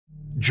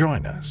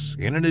Join us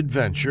in an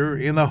adventure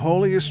in the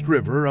holiest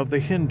river of the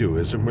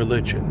Hinduism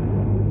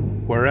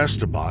religion, where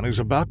Esteban is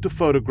about to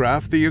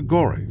photograph the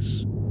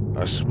Aghoris,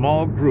 a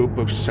small group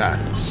of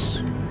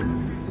sadists.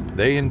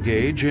 They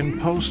engage in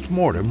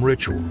post-mortem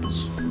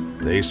rituals.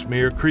 They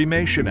smear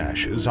cremation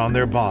ashes on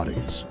their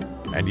bodies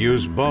and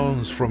use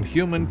bones from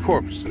human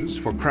corpses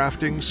for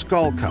crafting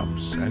skull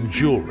cups and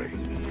jewelry.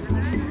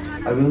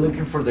 I've been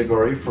looking for the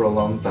Aghoris for a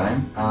long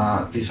time.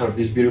 These are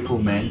these beautiful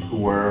men who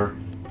wear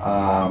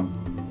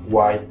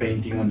white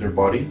painting on their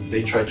body.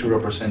 They try to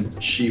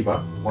represent Shiva,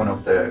 one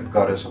of the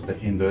goddess of the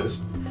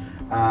Hindus.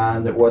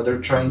 And what they're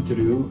trying to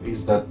do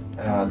is that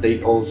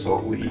they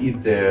also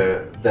eat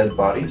the dead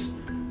bodies,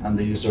 and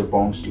they use their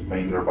bones to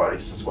paint their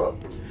bodies as well.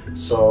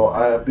 So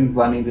I've been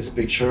planning this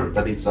picture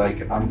that it's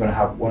like I'm gonna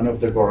have one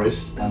of the Aghoris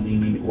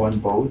standing in one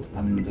boat,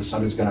 and the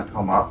sun is gonna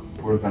come up.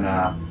 We're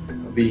gonna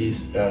be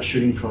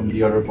shooting from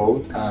the other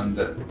boat, and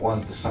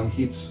once the sun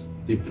hits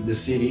the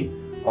city,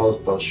 I'll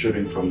start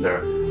shooting from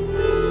there.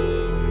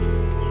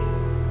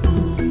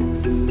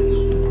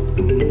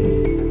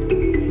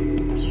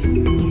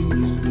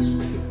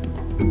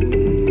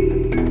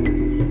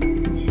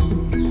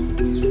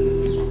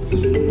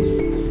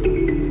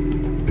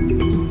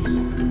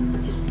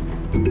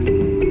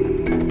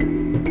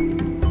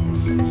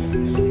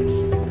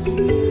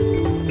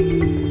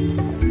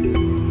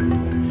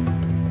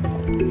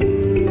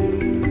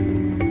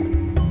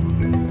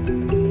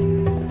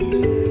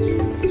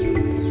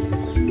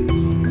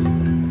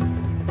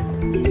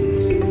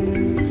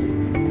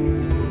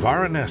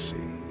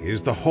 Varanasi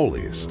is the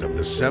holiest of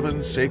the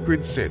 7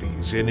 sacred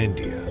cities in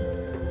India,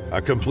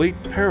 a complete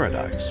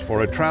paradise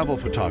for a travel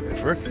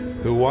photographer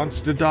who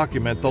wants to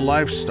document the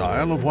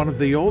lifestyle of one of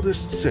the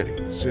oldest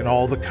cities in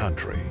all the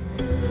country.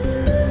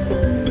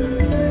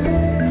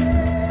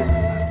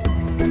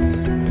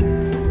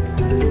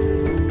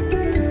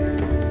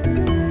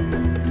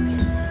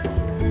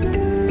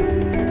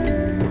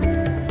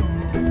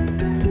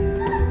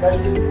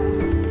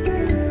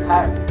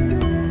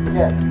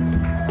 Yes.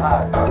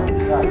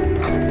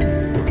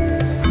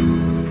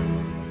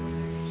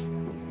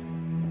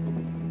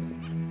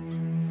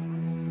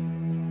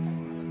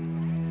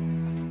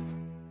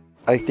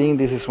 I think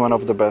this is one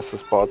of the best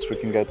spots we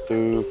can get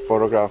to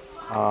photograph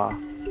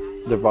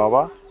the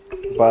Baba,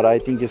 but I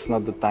think it's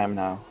not the time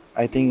now.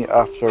 I think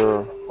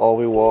after all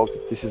we walk,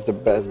 this is the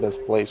best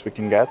place we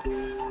can get,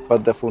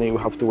 but definitely we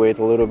have to wait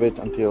a little bit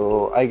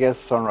until, I guess,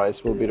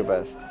 sunrise will be the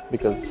best,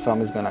 because the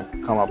sun is gonna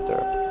come up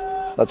there.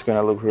 That's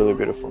gonna look really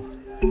beautiful.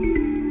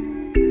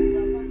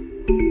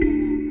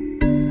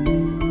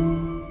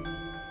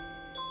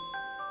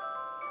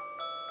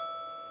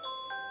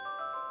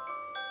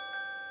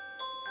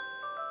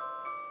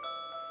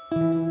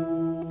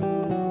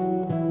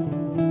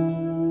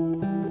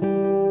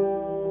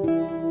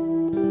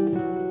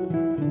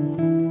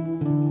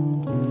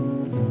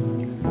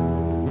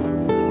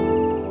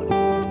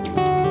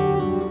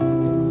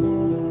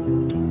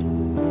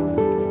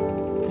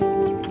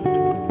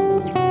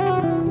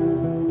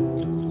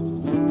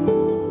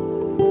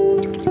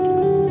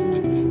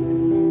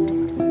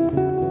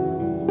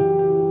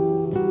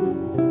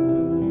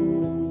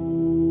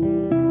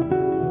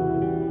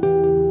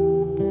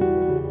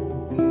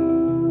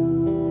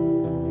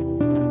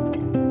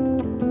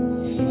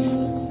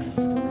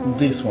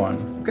 This one.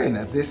 Okay,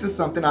 now this is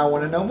something I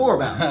want to know more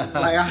about.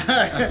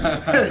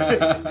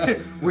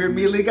 We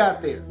immediately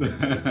got there.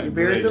 You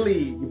buried the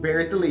lead. You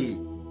buried the lead.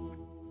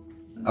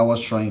 I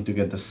was trying to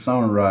get the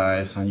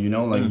sunrise and, you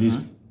know, like this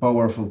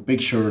powerful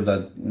picture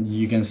that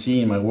you can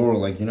see in my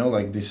world, like, you know,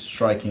 like this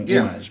striking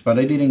image, but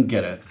I didn't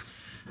get it.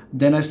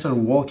 Then I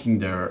started walking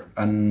there,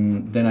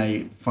 and then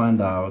I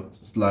found out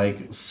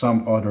like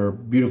some other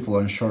beautiful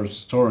and short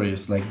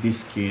stories, like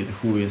this kid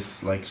who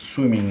is like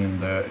swimming in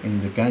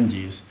the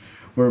Ganges,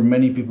 where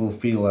many people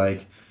feel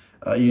like,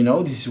 you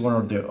know, this is one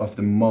of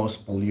the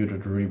most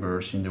polluted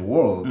rivers in the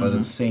world, but at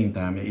the same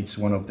time, it's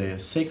one of the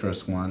sacred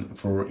one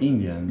for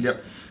Indians. Yep.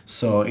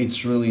 So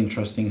it's really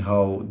interesting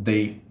how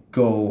they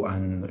go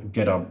and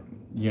get up,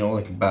 you know,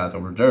 like a bath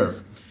over there.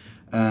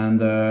 And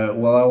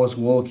while I was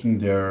walking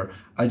there,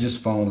 I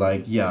just found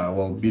like, yeah,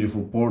 well,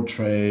 beautiful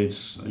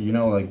portraits, you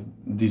know, like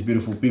these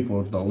beautiful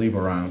people that live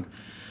around.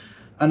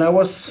 And I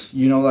was,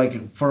 you know,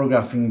 like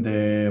photographing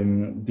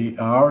the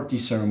arti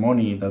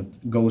ceremony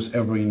that goes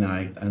every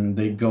night, and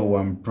they go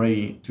and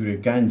pray to the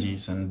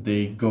Ganges, and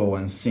they go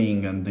and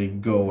sing, and they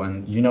go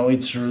and, you know,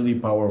 it's really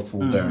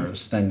powerful there,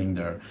 standing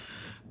there.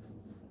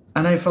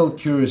 And I felt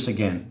curious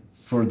again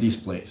for this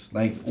place,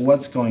 like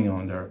what's going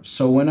on there.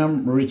 So when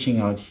I'm reaching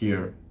out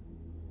here,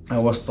 I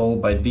was told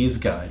by this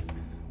guy,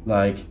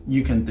 like,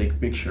 you can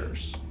take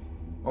pictures.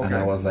 Okay. And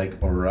I was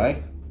like, all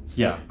right.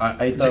 Yeah,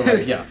 I thought,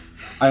 like, yeah,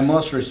 I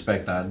must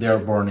respect that. They are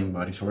burning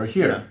bodies over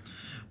here. Yeah.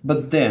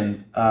 But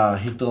then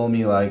he told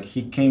me, like,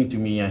 he came to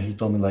me and he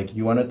told me, like,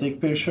 you want to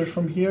take pictures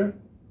from here?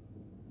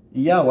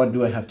 Yeah, what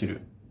do I have to do?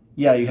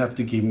 Yeah, you have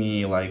to give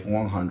me, like,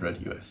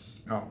 100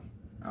 US. Oh.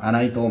 And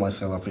I told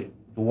myself,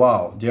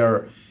 wow, they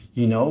are,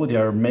 you know, they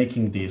are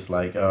making this,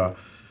 like,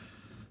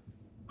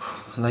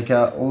 like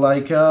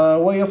a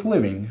way of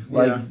living.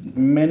 Like Yeah.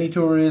 many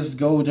tourists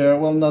go there.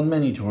 Well, not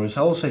many tourists.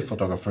 I will say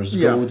photographers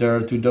Yeah. go there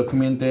to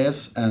document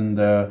this, and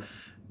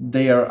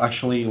they are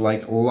actually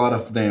like a lot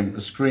of them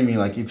screaming.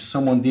 Like if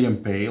someone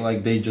didn't pay,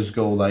 like they just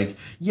go like,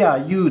 "Yeah,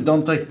 you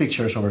don't take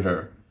pictures over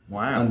there."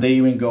 Wow. And they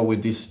even go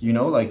with this,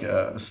 like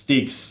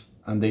sticks,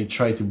 and they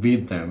try to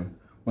beat them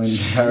when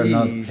they are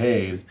not Jeez.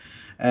 paid.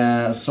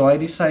 So I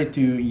decide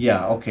to,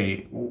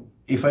 okay,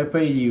 if I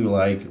pay you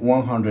like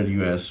 100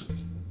 US,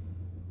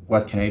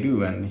 what can I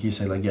do? And he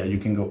said like, yeah, you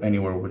can go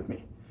anywhere with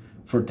me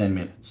for 10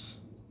 minutes.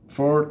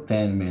 For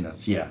 10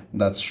 minutes, yeah,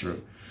 that's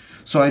true.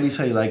 So I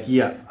decided like,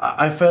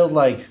 I felt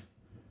like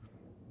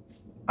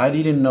I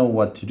didn't know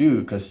what to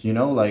do because,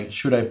 like,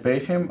 should I pay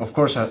him? Of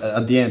course,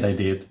 at the end I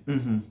did,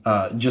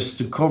 just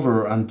to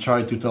cover and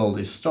try to tell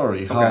this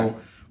story,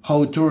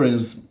 how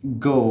tourists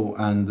go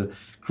and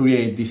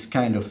create this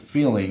kind of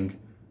feeling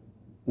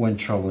when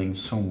traveling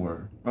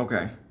somewhere.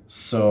 Okay.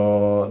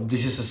 So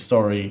this is a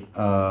story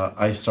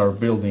I start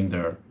building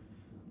there.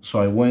 So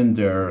I went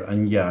there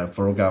and I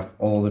photographed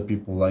all the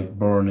people like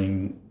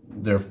burning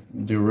their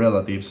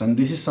relatives, and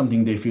this is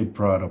something they feel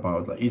proud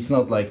about. Like it's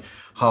not like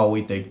how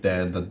we take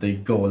that they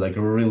go like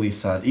really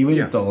sad.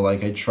 Even though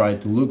like I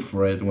tried to look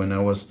for it when I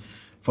was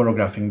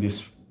photographing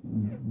these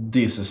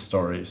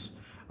stories.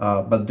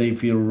 But they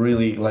feel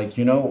really like,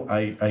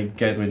 I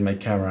get with my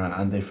camera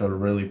and they feel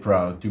really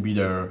proud to be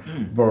there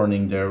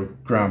burning their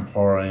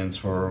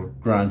grandparents or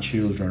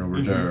grandchildren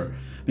over there,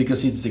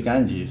 because it's the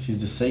Ganges, it's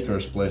the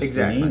sacred place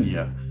in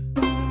India.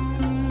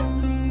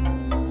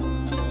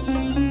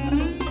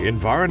 In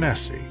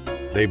Varanasi,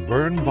 they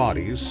burn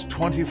bodies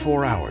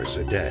 24 hours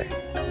a day.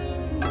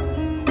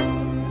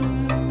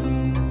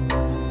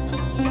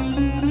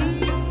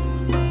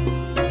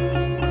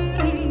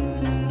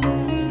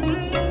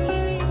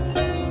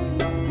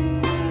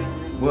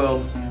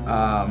 Well,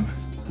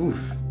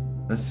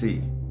 let's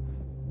see.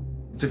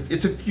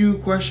 It's a few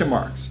question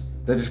marks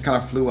that just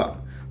kind of flew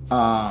up.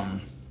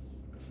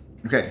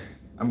 Okay,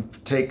 I'm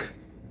take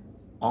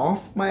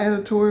off my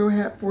editorial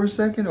hat for a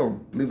second, or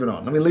leave it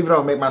on. Let me leave it on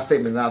and make my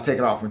statement, and I'll take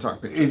it off and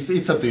talk pictures.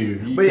 It's up to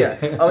you. But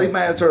yeah, I'll leave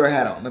my editorial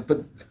hat on.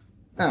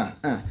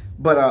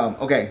 But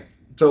okay.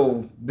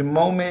 So the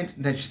moment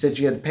that you said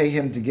you had to pay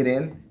him to get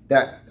in,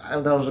 that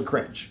was a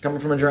cringe. Coming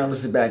from a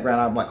journalistic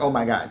background, I'm like, oh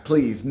my god,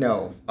 please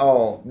no.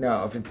 Oh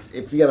no,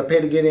 if you got to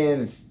pay to get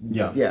in, it's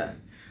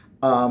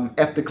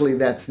ethically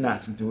that's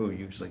not something we would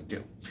usually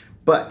do.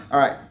 But all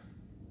right,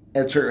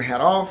 editorial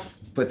hat off.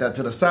 Put that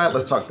to the side.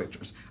 Let's talk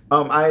pictures.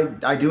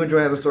 I do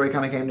enjoy how the story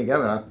kind of came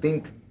together. I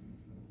think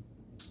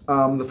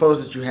the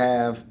photos that you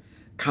have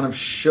kind of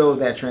show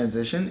that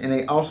transition, and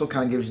it also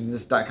kind of gives you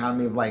this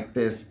dichotomy of like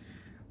this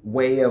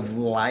way of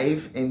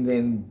life and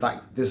then like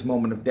this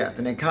moment of death,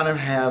 and they kind of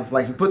have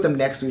like, you put them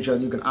next to each other,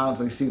 you can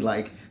honestly see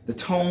like the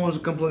tones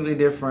are completely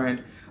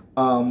different.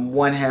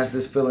 One has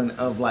this feeling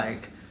of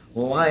like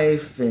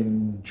life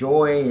and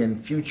joy and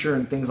future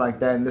and things like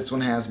that, and this one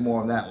has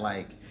more of that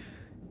like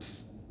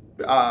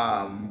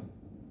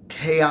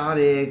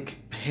chaotic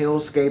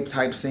hellscape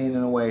type scene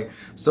in a way.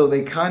 So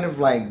they kind of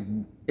like,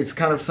 it's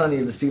kind of funny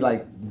to see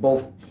like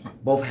both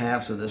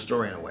halves of the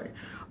story in a way.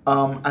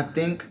 I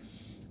think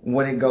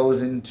when it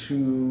goes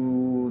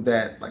into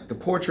that, like the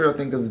portrait, I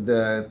think of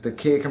the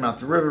kid coming out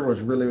the river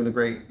was really, really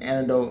great.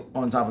 Anecdote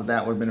on top of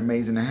that would have been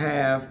amazing to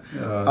have.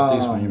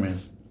 This one you mean?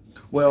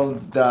 Well,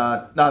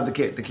 the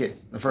kid,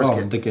 the first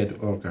kid. The kid,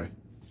 okay.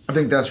 I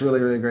think that's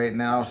really, really great,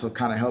 and that also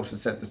kind of helps to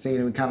set the scene,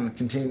 and we kind of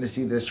continue to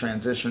see this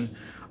transition.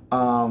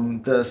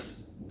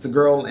 The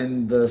girl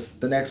in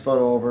the next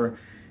photo over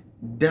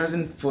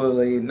doesn't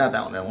fully, not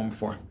that one, that one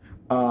before.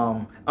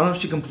 I don't know if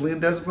she completely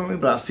does it for me,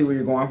 but I see where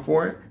you're going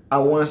for it. I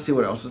want to see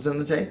what else is in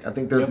the take. I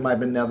think there might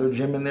be another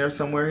gem in there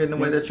somewhere hidden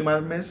away that you might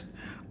have missed.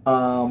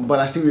 But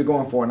I see what you're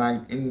going for,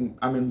 and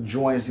I'm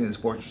enjoying seeing this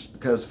portrait,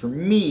 because for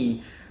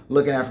me,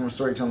 looking at it from a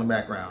storytelling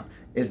background,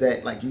 is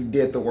that like you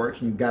did the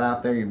work, you got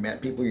out there, you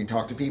met people, you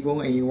talked to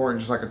people, and you weren't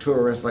just like a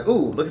tourist, like,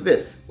 ooh, look at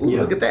this, ooh,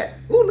 look at that,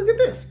 ooh, look at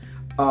this.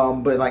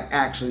 But like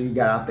actually you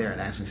got out there and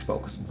actually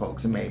spoke with some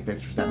folks and made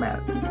pictures that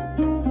matter.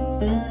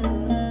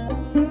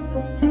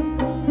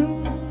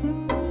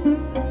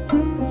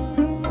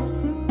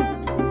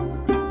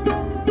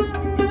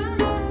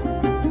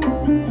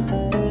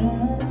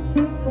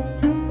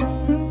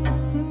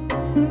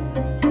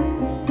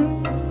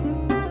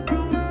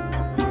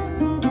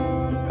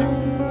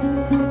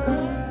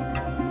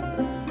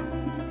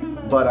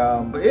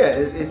 But yeah,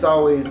 it's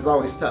always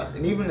tough.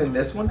 And even in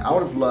this one, I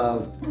would have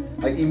loved,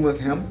 like even with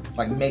him,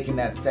 like making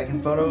that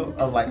second photo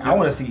of like, I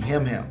want to see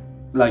him.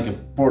 Like a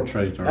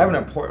portrait or having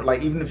a portrait,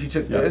 like even if you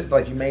took this,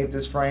 like you made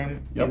this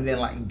frame and then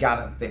like got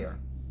up there.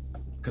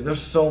 Cause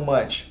there's so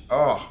much,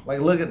 like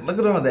look at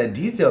all that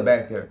detail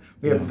back there.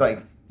 We have like,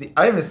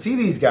 I even see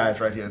these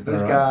guys right here.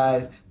 This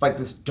guys, like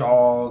this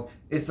dog.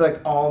 It's like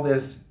all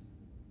this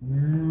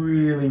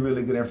really,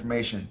 really good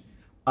information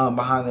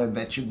behind there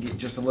that you get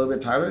just a little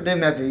bit tighter. It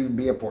didn't have to even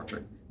be a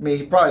portrait. I mean,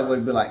 he probably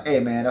would be like, "Hey,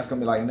 man, that's gonna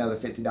be like another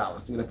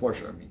 $50 to get a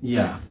portrait of me."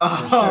 Yeah,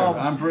 for sure.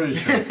 I'm pretty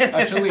sure.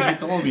 Actually, he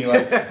told me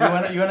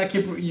like, you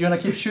wanna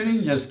keep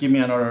shooting? Just give me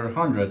another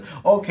 100.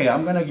 Okay,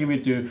 I'm gonna give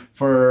it to you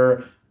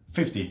for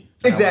 50.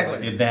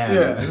 Exactly. Like, damn.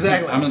 Yeah,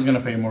 exactly. I'm not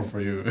gonna pay more for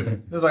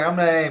you. It's like,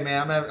 hey,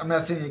 man, I'm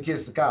not sending your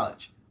kids to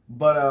college.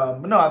 But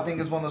no, I think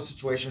it's one of those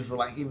situations where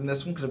like even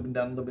this one could have been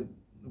done a little bit.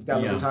 Got a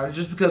little bit harder,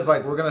 just because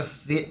like we're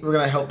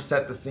gonna help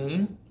set the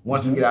scene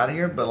once we get out of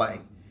here. But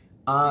like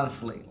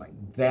honestly, like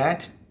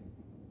that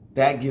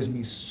gives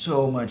me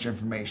so much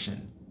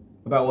information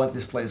about what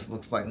this place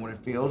looks like and what it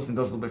feels, and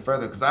goes a little bit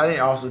further. Because I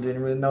also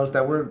didn't really notice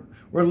that we're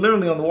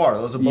literally on the water.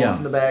 Those are boats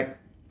in the back.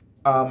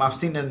 I've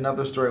seen in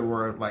another story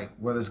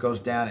where this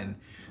goes down, and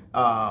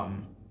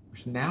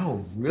which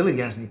now really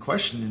has me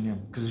questioning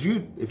him, because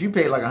if you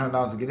paid like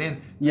 $100 to get in,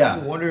 yeah, I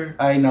wonder.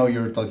 I know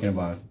you're talking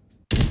about.